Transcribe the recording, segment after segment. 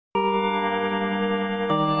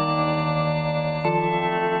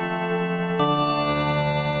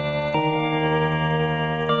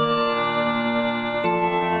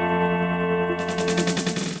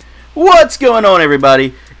What's going on,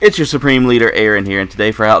 everybody? It's your Supreme Leader Aaron here, and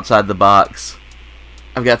today for Outside the Box,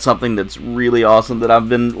 I've got something that's really awesome that I've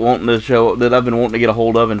been wanting to get a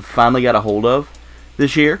hold of, and finally got a hold of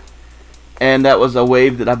this year. And that was a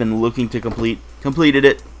wave that I've been looking to complete. Completed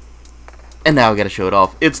it, and now I got to show it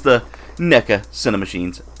off. It's the Neca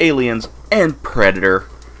Cinemachines Aliens and Predator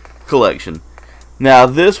collection. Now,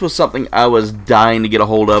 this was something I was dying to get a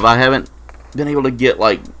hold of. I haven't been able to get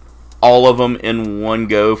like all of them in one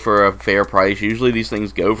go for a fair price. Usually these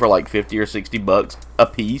things go for like 50 or 60 bucks a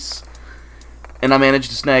piece. And I managed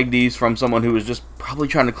to snag these from someone who was just probably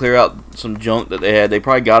trying to clear out some junk that they had. They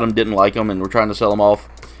probably got them, didn't like them, and were trying to sell them off.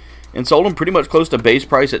 And sold them pretty much close to base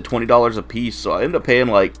price at $20 a piece. So I ended up paying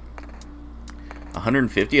like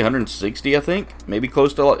 150, 160, I think. Maybe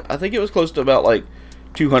close to, I think it was close to about like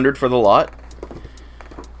 200 for the lot.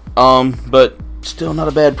 But still not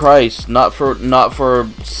a bad price. Not for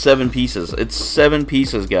 7 pieces. It's 7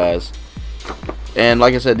 pieces, guys. And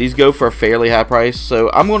like I said, these go for a fairly high price. So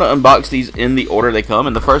I'm going to unbox these in the order they come.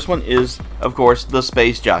 And the first one is, of course, the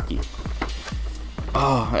Space Jockey.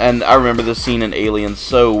 Oh, and I remember this scene in Aliens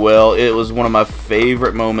so well. It was one of my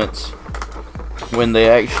favorite moments when they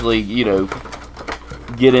actually, you know,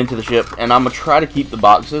 get into the ship. And I'm going to try to keep the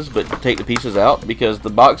boxes, but take the pieces out, because the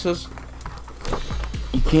boxes,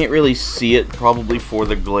 you can't really see it probably for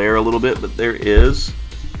the glare a little bit, but there is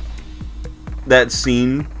that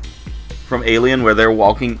scene from Alien where they're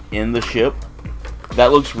walking in the ship.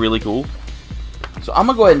 That looks really cool. So I'm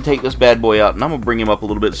going to go ahead and take this bad boy out, and I'm going to bring him up a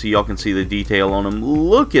little bit so y'all can see the detail on him.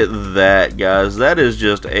 Look at that, guys. That is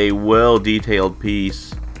just a well-detailed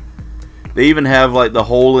piece. They even have like the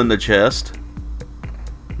hole in the chest.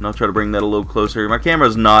 And I'll try to bring that a little closer. My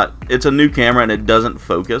camera's not, it's a new camera and it doesn't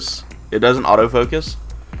focus. It doesn't autofocus.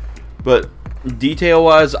 But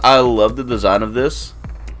detail-wise, I love the design of this.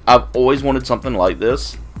 I've always wanted something like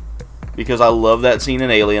this, because I love that scene in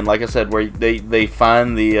Alien, like I said, where they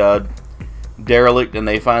find the derelict and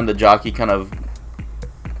they find the jockey kind of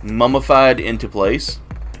mummified into place.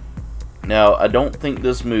 Now, I don't think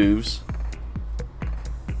this moves.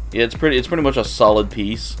 Yeah, it's pretty much a solid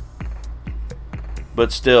piece.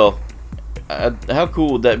 But still, how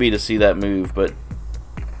cool would that be to see that move? But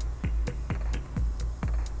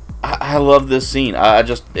I love this scene. I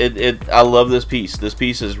love this piece. This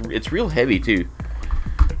piece it's real heavy too.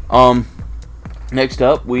 Next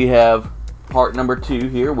up we have part number 2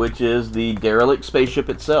 here, which is the derelict spaceship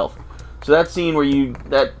itself. So that scene where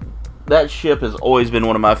that ship has always been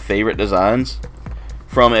one of my favorite designs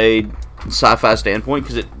from a sci-fi standpoint,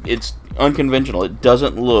 because it's unconventional. It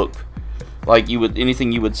doesn't look like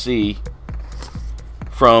anything you would see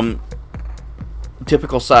from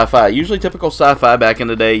typical sci-fi. Usually typical sci-fi back in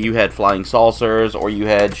the day, you had flying saucers, or you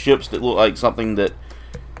had ships that looked like something that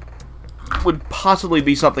would possibly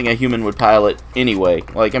be something a human would pilot anyway.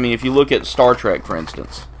 Like, I mean, if you look at Star Trek, for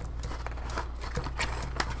instance,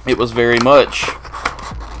 it was very much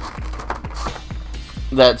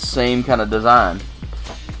that same kind of design.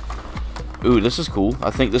 Ooh, this is cool.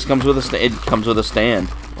 I think this comes with a stand. It comes with a stand.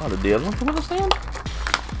 A lot of deals don't come with a stand.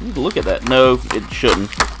 You need to look at that. No, it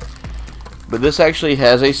shouldn't. But this actually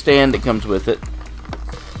has a stand that comes with it.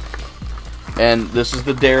 And this is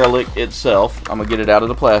the derelict itself. I'm going to get it out of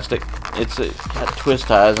the plastic. It's got twist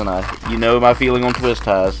ties, and you know my feeling on twist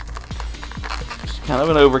ties. It's kind of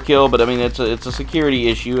an overkill, but I mean, it's a security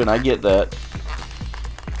issue, and I get that.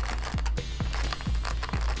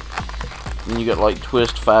 And you got like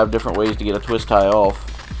twist 5 different ways to get a twist tie off.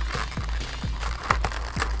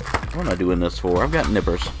 What am I doing this for? I've got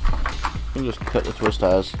nippers. I can just cut the twist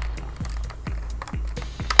ties.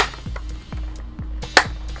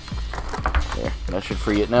 There, that should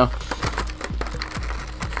free it now.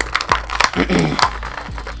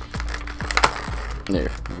 There,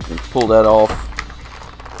 you can pull that off.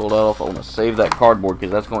 Pull that off. I want to save that cardboard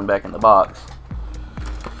because that's going back in the box.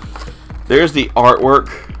 There's the artwork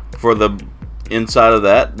for the inside of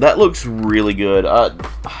that. That looks really good.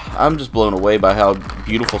 I'm just blown away by how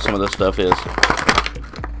beautiful some of this stuff is.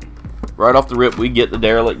 Right off the rip, we get the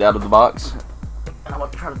derelict out of the box. And I'm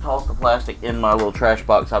going to try to toss the plastic in my little trash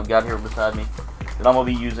box I've got here beside me, that I'm going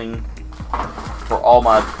to be using for all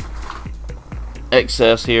my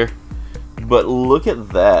excess here. But look at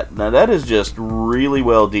that. Now that is just really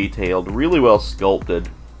well detailed, really well sculpted.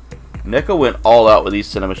 Neca went all out with these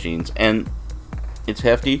Cinemachines, and it's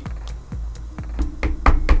hefty.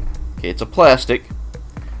 Okay, it's a plastic.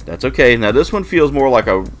 That's okay. Now this one feels more like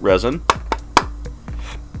a resin.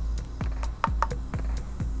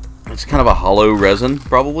 It's kind of a hollow resin,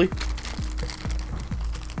 probably.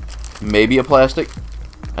 Maybe a plastic.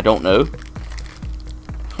 I don't know.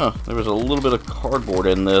 Huh, there was a little bit of cardboard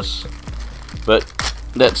in this, but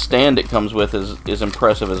that stand it comes with is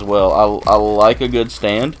impressive as well. I like a good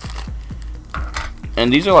stand.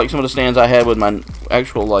 And these are like some of the stands I had with my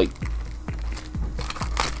actual, like,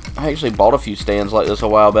 I actually bought a few stands like this a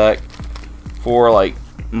while back for like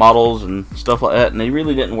models and stuff like that, and they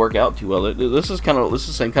really didn't work out too well. This is the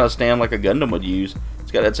same kind of stand like a Gundam would use.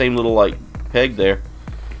 It's got that same little like peg there,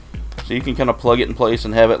 so you can kind of plug it in place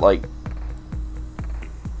and have it like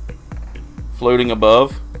floating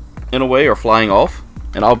above in a way, or flying off.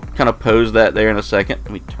 And I'll kind of pose that there in a second.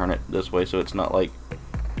 Let me turn it this way so it's not like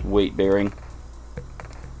weight bearing.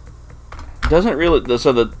 Doesn't really,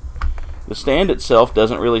 so the stand itself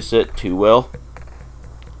doesn't really sit too well.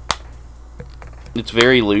 It's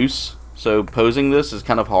very loose, so posing this is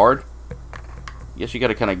kind of hard. I guess you got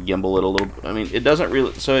to kind of gimbal it a little. I mean, it doesn't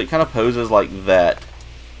really, so it kind of poses like that.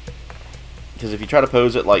 Because if you try to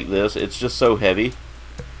pose it like this, it's just so heavy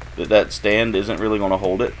that stand isn't really going to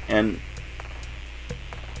hold it. And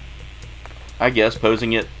I guess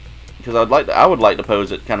posing it, because I would like to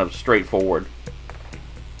pose it kind of straight forward.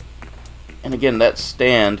 And again, that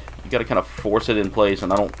stand, you got to kind of force it in place,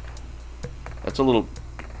 and that's a little,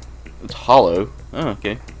 it's hollow. Oh,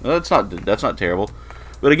 okay. Well, that's not terrible.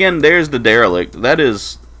 But again, there's the derelict. That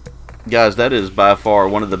is, guys, that is by far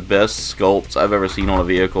one of the best sculpts I've ever seen on a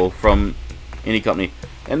vehicle from any company.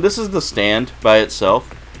 And this is the stand by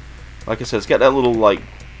itself. Like I said, it's got that little like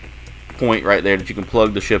point right there that you can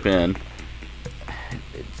plug the ship in.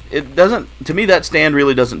 It doesn't, to me, that stand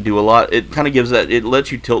really doesn't do a lot. It kind of gives that, it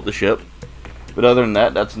lets you tilt the ship. But other than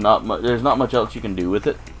that, that's not much, there's not much else you can do with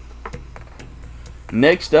it.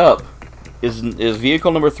 Next up is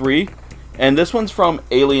vehicle number 3, and this one's from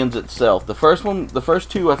Aliens itself. The first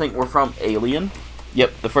two I think were from Alien.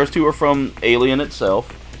 Yep, the first two were from Alien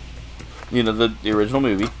itself. You know, the original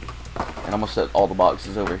movie. And I'm gonna set all the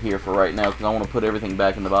boxes over here for right now because I want to put everything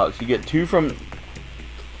back in the box. You get two from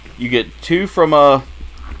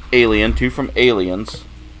Alien, 2 from Aliens,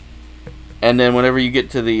 and then whenever you get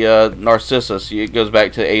to the Narcissus, it goes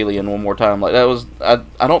back to Alien one more time. Like that was,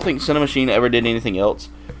 I don't think Cinemachine ever did anything else.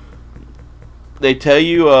 They tell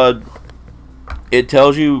you, it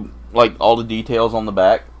tells you like all the details on the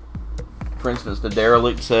back. For instance, the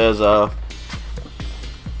derelict says,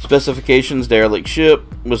 specifications: derelict ship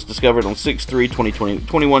was discovered on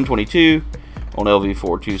 6/3/2122 on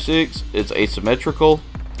LV-426. It's asymmetrical.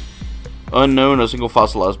 Unknown, a single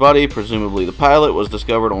fossilized body, presumably the pilot, was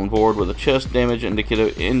discovered on board with a chest damage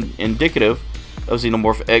indicative of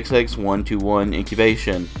xenomorph XX121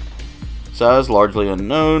 incubation. Size largely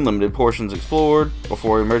unknown, limited portions explored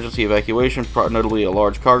before emergency evacuation, notably a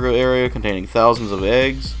large cargo area containing thousands of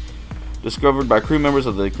eggs. Discovered by crew members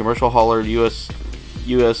of the commercial hauler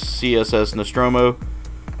USCSS Nostromo,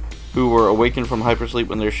 who were awakened from hypersleep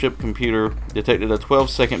when their ship computer detected a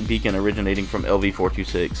 12-second beacon originating from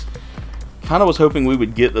LV-426. Kind of was hoping we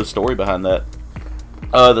would get the story behind that.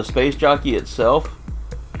 The space jockey itself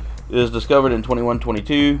is discovered in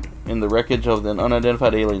 2122 in the wreckage of an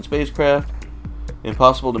unidentified alien spacecraft.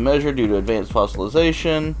 Impossible to measure due to advanced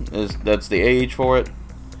fossilization. That's the age for it.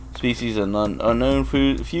 Species unknown,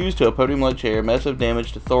 fused to a podium-like chair. Massive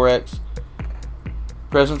damage to thorax.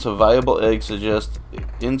 Presence of viable eggs suggests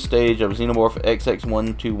end stage of xenomorph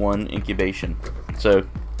XX121 incubation. So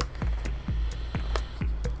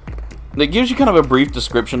that gives you kind of a brief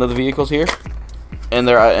description of the vehicles here, and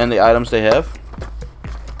the items they have.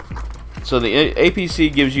 So the APC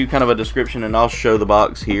gives you kind of a description, and I'll show the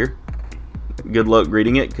box here. Good luck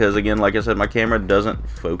reading it, because again, like I said, my camera doesn't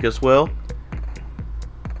focus well,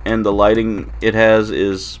 and the lighting it has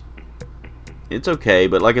it's okay,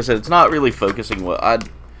 but like I said, it's not really focusing well. I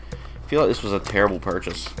feel like this was a terrible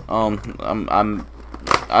purchase. I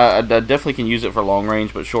definitely can use it for long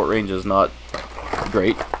range, but short range is not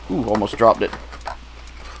great. Ooh, almost dropped it.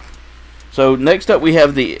 So next up we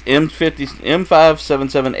have the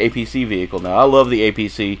M577 APC vehicle. Now I love the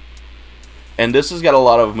APC, and this has got a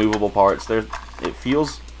lot of movable parts. It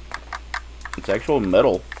feels, it's actual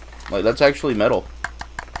metal. Like that's actually metal.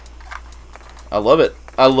 I love it.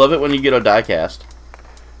 I love it when you get a die cast.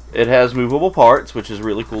 It has movable parts, which is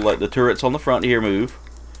really cool. Like the turrets on the front here move.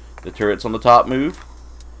 The turrets on the top move.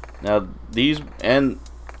 Now these, and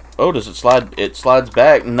oh, does it slide? It slides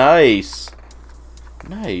back. Nice.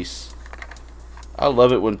 Nice. I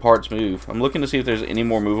love it when parts move. I'm looking to see if there's any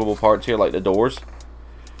more movable parts here, like the doors,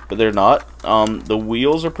 but they're not. The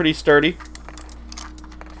wheels are pretty sturdy.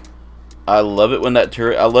 I love it when that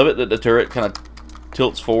turret, I love it that the turret kind of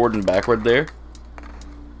tilts forward and backward there.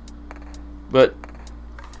 But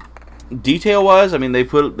detail wise, I mean, they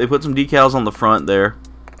put some decals on the front there.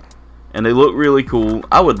 and they look really cool.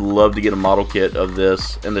 I would love to get a model kit of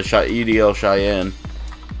this and the UDL Cheyenne.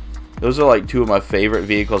 Those are like two of my favorite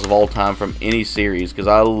vehicles of all time from any series, because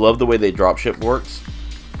I love the way they dropship works.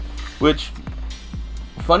 Which,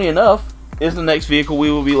 funny enough, is the next vehicle we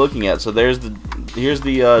will be looking at. So here's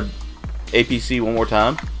the APC one more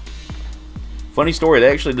time. Funny story,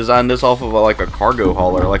 they actually designed this off of like a cargo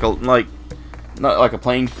hauler, not like a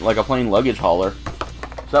plane luggage hauler.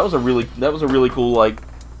 So that was a really cool like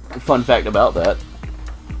fun fact about that.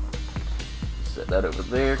 Set that over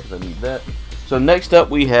there because I need that. So next up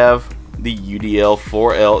we have the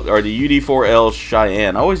UDL4L, or the UD4L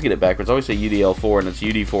Cheyenne. I always get it backwards. I always say UDL4 and it's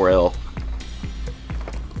UD4L.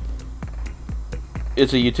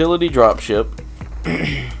 It's a utility dropship.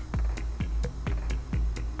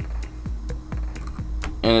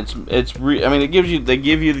 And I mean, they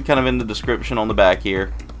give you kind of in the description on the back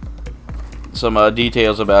here some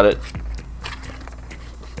details about it.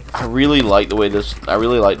 I really like the way this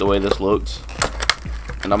looks,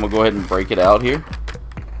 and I'm gonna go ahead and break it out here.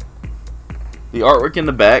 The artwork in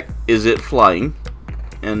the back is it flying,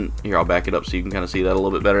 and here I'll back it up so you can kind of see that a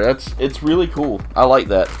little bit better. It's really cool. I like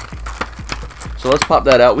that. So let's pop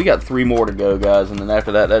that out. We got 3 more to go, guys, and then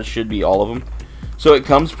after that, that should be all of them. So it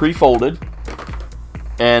comes pre-folded,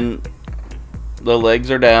 and the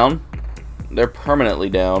legs are down. They're permanently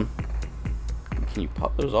down. Can you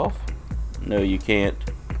pop those off? No, you can't.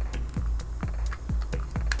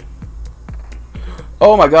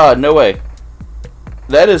 Oh my god, no way.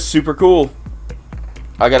 That is super cool.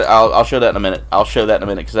 I'll show that in a minute. I'll show that in a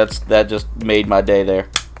minute, because that just made my day there.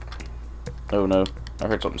 Oh no. I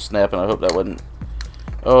heard something snapping. I hope that wasn't...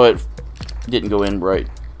 Oh, it didn't go in right.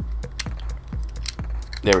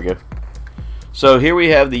 There we go. So here we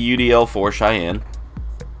have the UDL4 Cheyenne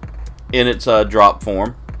in its drop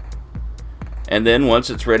form. And then once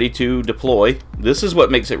it's ready to deploy, this is what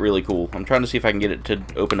makes it really cool. I'm trying to see if I can get it to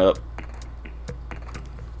open up.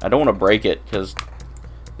 I don't want to break it, because...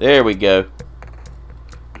 There we go.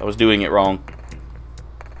 I was doing it wrong.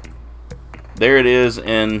 There it is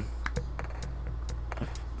in...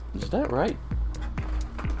 Is that right?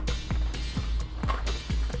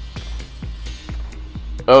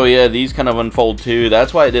 Oh yeah, these kind of unfold too.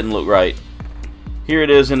 That's why it didn't look right. Here it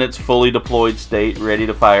is in its fully deployed state, ready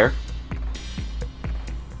to fire.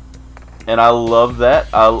 And I love that.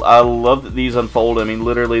 I love that these unfold. I mean,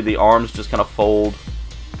 literally the arms just kind of fold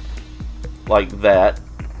like that.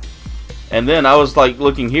 And then I was like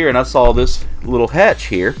looking here, and I saw this little hatch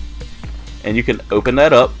here, and you can open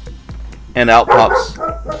that up, and out pops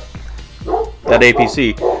that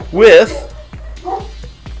APC with...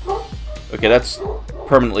 Okay, that's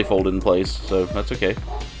permanently folded in place, so that's okay.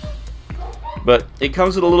 But it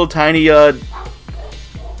comes with a little tiny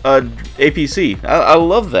APC. I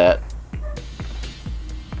love that.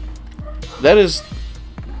 That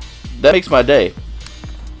makes my day.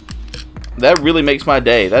 That really makes my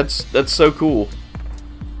day. That's so cool.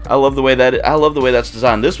 I love the way that's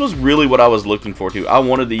designed. This was really what I was looking for too. I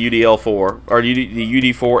wanted the UDL4 or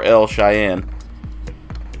the UD4L Cheyenne.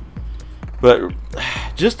 But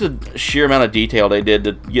just the sheer amount of detail they did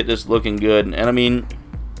to get this looking good, and I mean,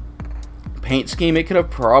 paint scheme, it could have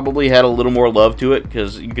probably had a little more love to it,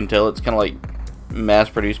 because you can tell it's kind of like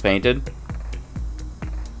mass-produced painted,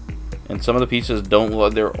 and some of the pieces don't look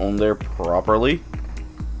like they're on there properly.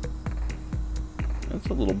 That's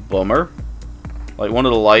a little bummer. Like one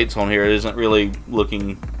of the lights on here isn't really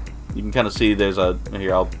looking. You can kind of see there's a.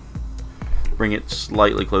 Here, I'll bring it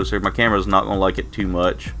slightly closer. My camera's not going to like it too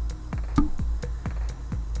much.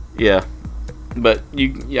 Yeah, but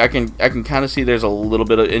I can kind of see there's a little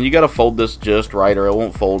bit of, and you got to fold this just right, or it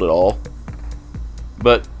won't fold at all.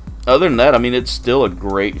 But other than that, I mean, it's still a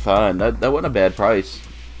great find. That wasn't a bad price.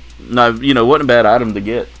 No, you know, wasn't a bad item to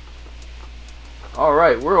get. All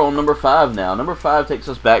right, we're on number 5 now. Number 5 takes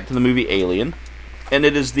us back to the movie Alien, and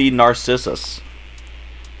it is the Narcissus.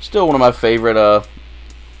 Still one of my favorite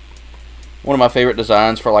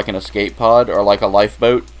designs for like an escape pod or like a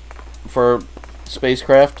lifeboat for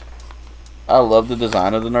spacecraft. I love the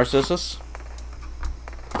design of the Narcissus.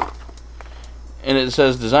 And it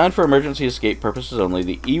says, designed for emergency escape purposes only,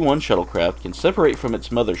 the E-1 shuttlecraft can separate from its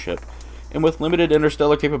mothership, and with limited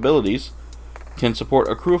interstellar capabilities, can support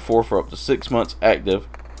a crew of 4 for up to 6 months active,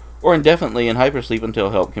 or indefinitely in hypersleep until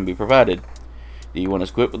help can be provided. The E-1 is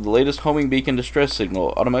equipped with the latest homing beacon distress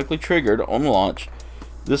signal, automatically triggered on launch.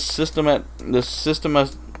 This systematized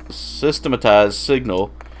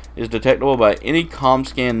signal is detectable by any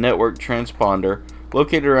ComScan network transponder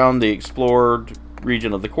located around the explored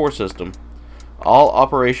region of the core system. All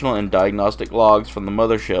operational and diagnostic logs from the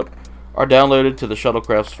mothership are downloaded to the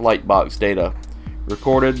shuttlecraft's flight box data,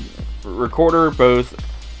 recorded recorder, both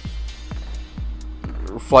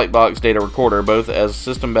flight box data recorder, both as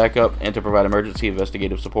system backup and to provide emergency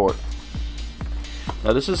investigative support.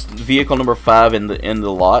 Now this is vehicle number 5 in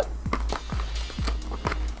the lot,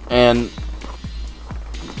 and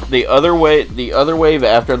the other wave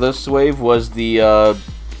after this wave was the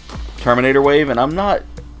Terminator wave, and I'm not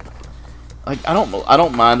like I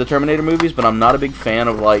don't mind the Terminator movies, but I'm not a big fan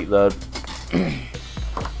of like the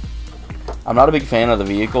I'm not a big fan of the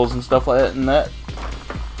vehicles and stuff like that. And that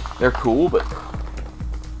they're cool, but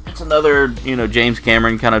it's another, you know, James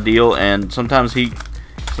Cameron kind of deal. And sometimes he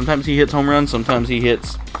hits home runs, sometimes he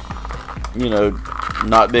hits, you know,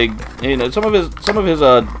 not big. You know, some of his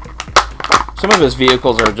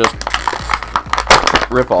vehicles are just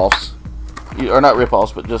rip-offs, or not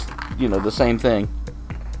rip-offs, but just, you know, the same thing.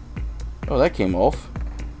 Oh, that came off.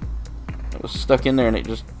 It was stuck in there and it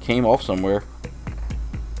just came off somewhere.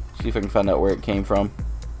 See if I can find out where it came from.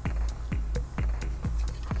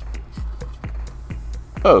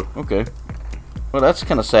 Oh, okay. Well, that's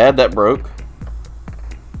kind of sad. That broke.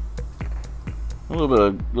 A little bit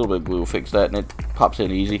of glue will fix that, and it pops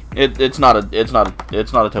in easy. It's not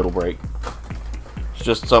a total break. It's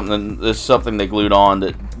just something. It's something they glued on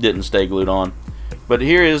that didn't stay glued on. But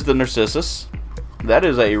here is the Narcissus. That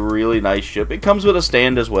is a really nice ship. It comes with a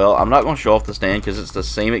stand as well. I'm not going to show off the stand because it's the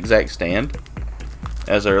same exact stand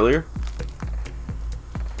as earlier.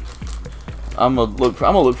 I'm gonna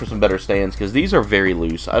look for some better stands because these are very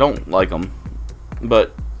loose. I don't like them,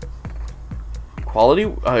 but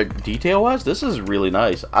quality, detail wise, this is really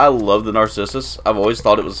nice. I love the Narcissus. I've always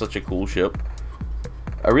thought it was such a cool ship.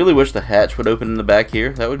 I really wish the hatch would open in the back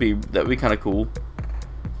here. That would be kind of cool.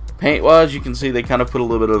 Paint wise, you can see they kind of put a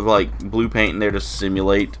little bit of like blue paint in there to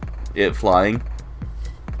simulate it flying.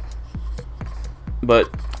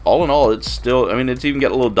 But all in all, it's still, I mean, it's even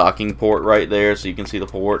got a little docking port right there, so you can see the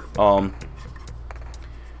port.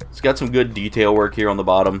 It's got some good detail work here on the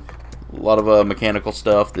bottom. A lot of mechanical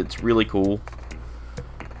stuff that's really cool.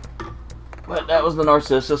 But that was the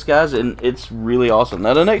Narcissus, guys, and it's really awesome.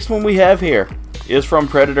 Now the next one we have here is from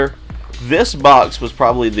Predator. This box was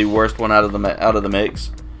probably the worst one out of the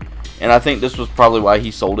mix, and I think this was probably why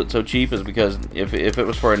he sold it so cheap, is because if it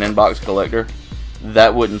was for an inbox collector,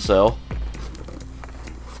 that wouldn't sell.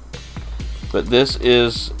 But this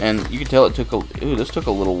is, and you can tell it took this took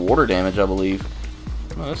a little water damage, I believe.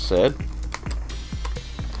 Oh, that's sad,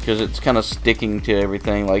 because it's kind of sticking to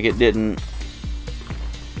everything. Like it didn't.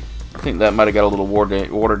 I think that might have got a little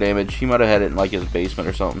water damage. He might have had it in like his basement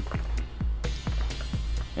or something.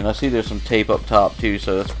 And I see there's some tape up top too,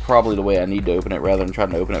 so that's probably the way I need to open it rather than trying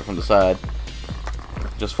to open it from the side.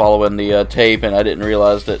 Just following the tape, and I didn't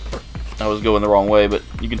realize that I was going the wrong way. But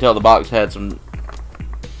you can tell the box had some,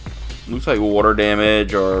 looks like water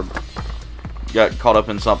damage or got caught up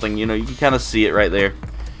in something. You know, you can kind of see it right there.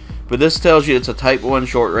 But this tells you it's a Type 1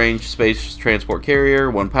 short-range space transport carrier,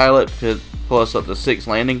 1 pilot, plus up to 6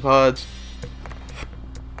 landing pods.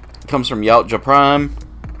 Comes from L.A.G Prime.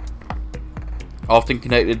 Often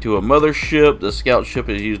connected to a mothership, the scout ship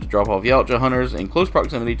is used to drop off L.A.G hunters in close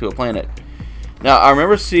proximity to a planet. Now, I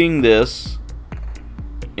remember seeing this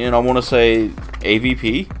in, I want to say,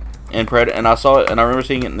 AVP and I saw it, and I remember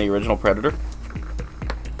seeing it in the original Predator.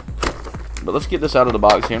 But let's get this out of the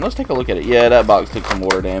box here and let's take a look at it. Yeah, that box took some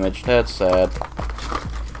water damage. That's sad.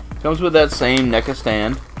 Comes with that same Neca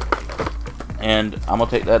stand, and I'm gonna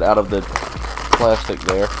take that out of the plastic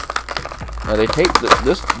there. Now they taped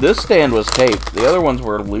this stand was taped. The other ones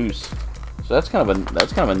were loose, so that's kind of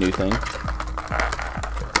a new thing.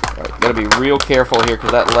 Alright, gotta be real careful here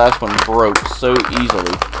because that last one broke so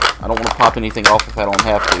easily. I don't want to pop anything off if I don't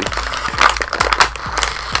have to.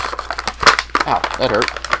 Ow, that hurt.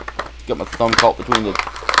 Got my thumb caught between the...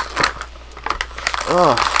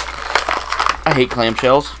 Ugh. I hate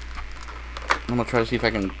clamshells. I'm going to try to see if I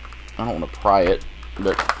can... I don't want to pry it,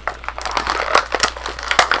 but...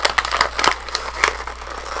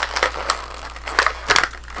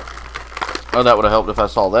 Oh, that would have helped if I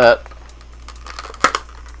saw that.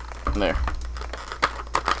 There.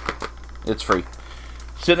 It's free.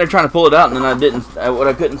 Sitting there trying to pull it out, and then I didn't... What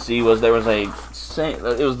I couldn't see was there was a...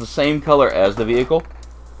 It was the same color as the vehicle.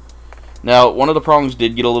 Now, one of the prongs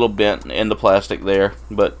did get a little bent in the plastic there,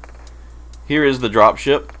 but here is the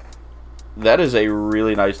dropship. That is a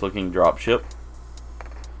really nice looking dropship.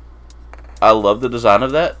 I love the design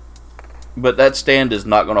of that, but that stand is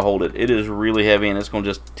not going to hold it. It is really heavy, and it's going to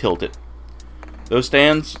just tilt it. Those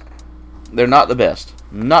stands, they're not the best.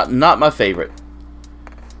 Not my favorite.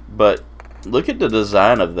 But look at the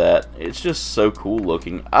design of that. It's just so cool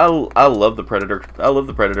looking. I love the Predator. I love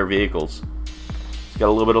the Predator vehicles. It's got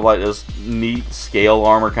a little bit of like this neat scale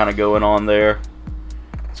armor kind of going on there.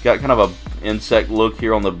 It's got kind of a insect look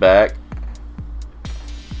here on the back.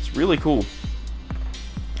 It's really cool.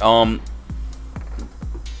 That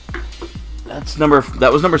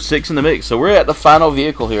was number 6 in the mix. So we're at the final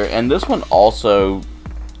vehicle here, and this one also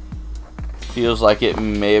feels like it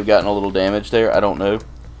may have gotten a little damage there. I don't know.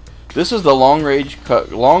 This is the long-range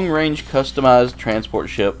customized transport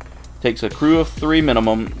ship. Takes a crew of 3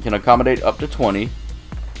 minimum. Can accommodate up to 20.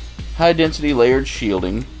 High-density layered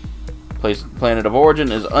shielding. Planet of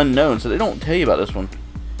origin is unknown, so they don't tell you about this one.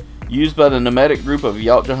 Used by the nomadic group of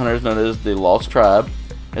Yautja hunters known as the Lost Tribe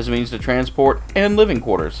as a means to transport and living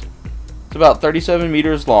quarters. It's about 37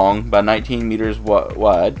 meters long by 19 meters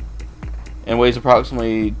wide and weighs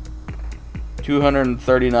approximately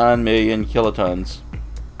 239 million kilograms.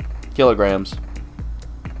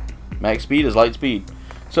 Max speed is light speed.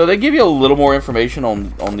 So they give you a little more information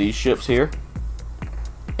on these ships here.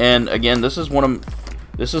 And again, this is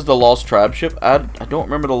the Lost Tribe ship. I don't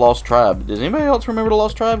remember the Lost Tribe. Does anybody else remember the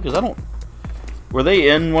Lost Tribe? Because I don't. Were they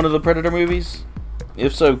in one of the Predator movies?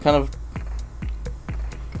 If so, kind of.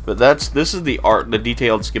 But this is the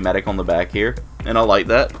detailed schematic on the back here, and I like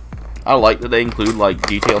that. I like that they include like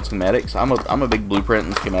detailed schematics. I'm a big blueprint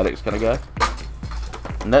and schematics kind of guy.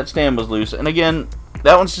 And that stand was loose. And again,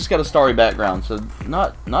 that one's just got a starry background, so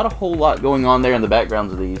not a whole lot going on there in the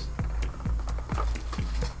backgrounds of these.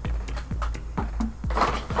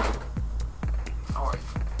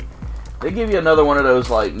 They give you another one of those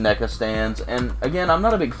like Neca stands, and again, I'm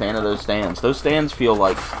not a big fan of those stands. Those stands feel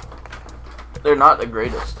like they're not the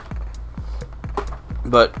greatest.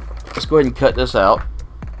 But let's go ahead and cut this out.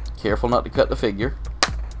 Careful not to cut the figure.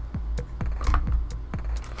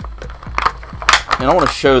 And I want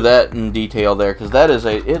to show that in detail there, because that is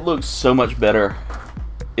it looks so much better.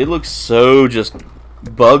 It looks so just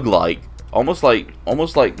bug-like, almost like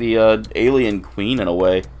the alien queen in a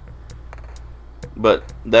way.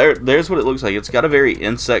 But there's what it looks like. It's got a very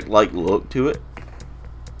insect-like look to it.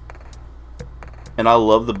 And I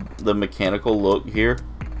love the mechanical look here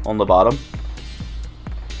on the bottom.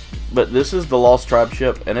 But this is the Lost Tribe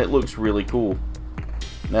ship, and it looks really cool.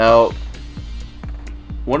 Now,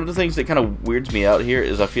 one of the things that kind of weirds me out here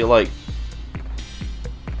is I feel like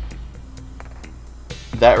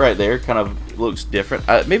that right there kind of looks different.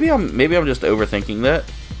 Maybe I'm just overthinking that.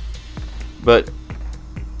 But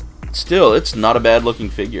still, it's not a bad looking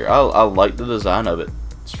figure. I like the design of it.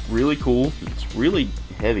 It's really cool. It's really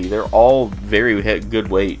heavy. They're all very good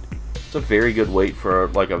weight. It's a very good weight for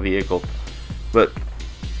like a vehicle. But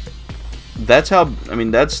that's how, I mean,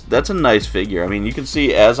 that's a nice figure. I mean, you can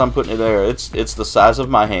see as I'm putting it there, it's the size of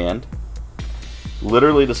my hand.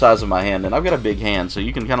 Literally the size of my hand. And I've got a big hand, so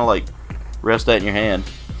you can kind of like rest that in your hand.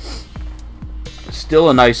 Still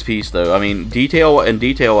a nice piece though. I mean, detail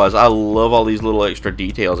wise, I love all these little extra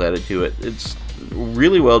details added to it. It's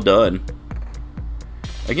really well done.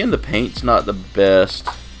 Again, the paint's not the best,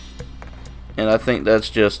 and I think that's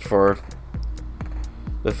just for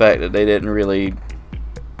the fact that they didn't really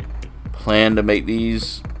plan to make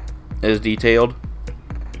these as detailed.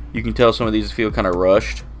 You can tell some of these feel kind of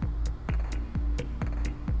rushed,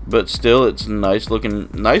 but still, it's a nice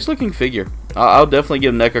looking figure. I'll definitely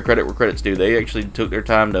give NECA credit where credit's due. They actually took their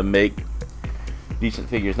time to make decent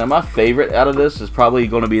figures. Now, my favorite out of this is probably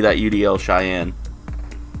going to be that UDL Cheyenne,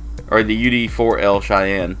 or the UD4L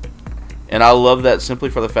Cheyenne, and I love that simply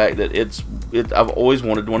for the fact that I've always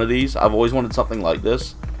wanted one of these. I've always wanted something like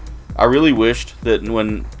this. I really wished that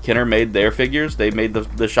when Kenner made their figures, they made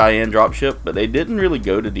the Cheyenne dropship, but they didn't really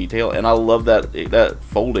go to detail, and I love that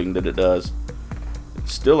folding that it does.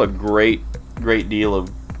 It's still a great deal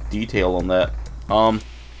of detail on that.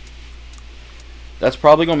 That's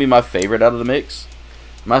probably going to be my favorite out of the mix.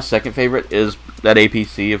 My second favorite is that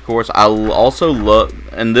APC, of course. I also love,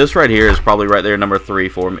 and this right here is probably right there, number 3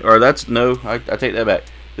 for me. Or that's, no, I take that back.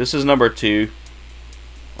 This is number 2.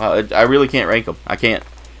 I really can't rank them. I can't.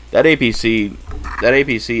 That APC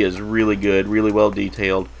is really good, really well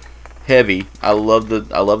detailed, heavy. I love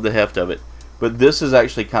the heft of it. But this is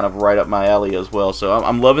actually kind of right up my alley as well. So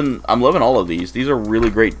I'm loving all of these. These are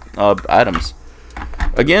really great items.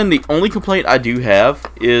 Again, the only complaint I do have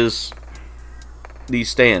is these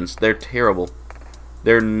stands. They're terrible.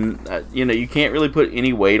 They're you can't really put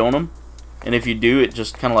any weight on them, and if you do, it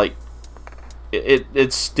just kind of like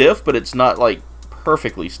it's stiff, but it's not like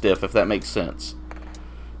perfectly stiff, if that makes sense.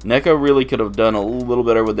 NECA really could have done a little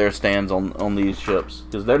better with their stands on these ships,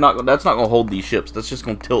 because that's not going to hold these ships. That's just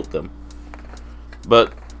going to tilt them.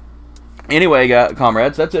 But anyway,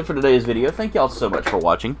 comrades, that's it for today's video. Thank y'all so much for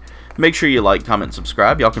watching. Make sure you like, comment, and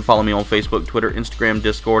subscribe. Y'all can follow me on Facebook, Twitter, Instagram,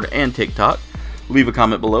 Discord, and TikTok. Leave a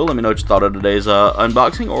comment below. Let me know what you thought of today's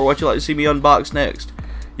unboxing or what you'd like to see me unbox next.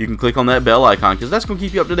 You can click on that bell icon because that's going to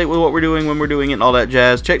keep you up to date with what we're doing, when we're doing it, and all that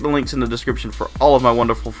jazz. Check the links in the description for all of my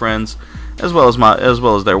wonderful friends, as well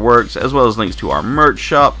as their works, as well as links to our merch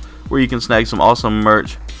shop where you can snag some awesome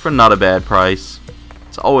merch for not a bad price.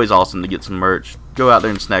 It's always awesome to get some merch. Go out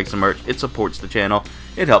there and snag some merch. It supports the channel.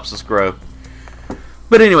 It helps us grow.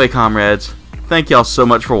 But anyway, comrades, thank y'all so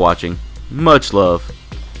much for watching. Much love,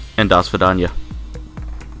 and das vidanya.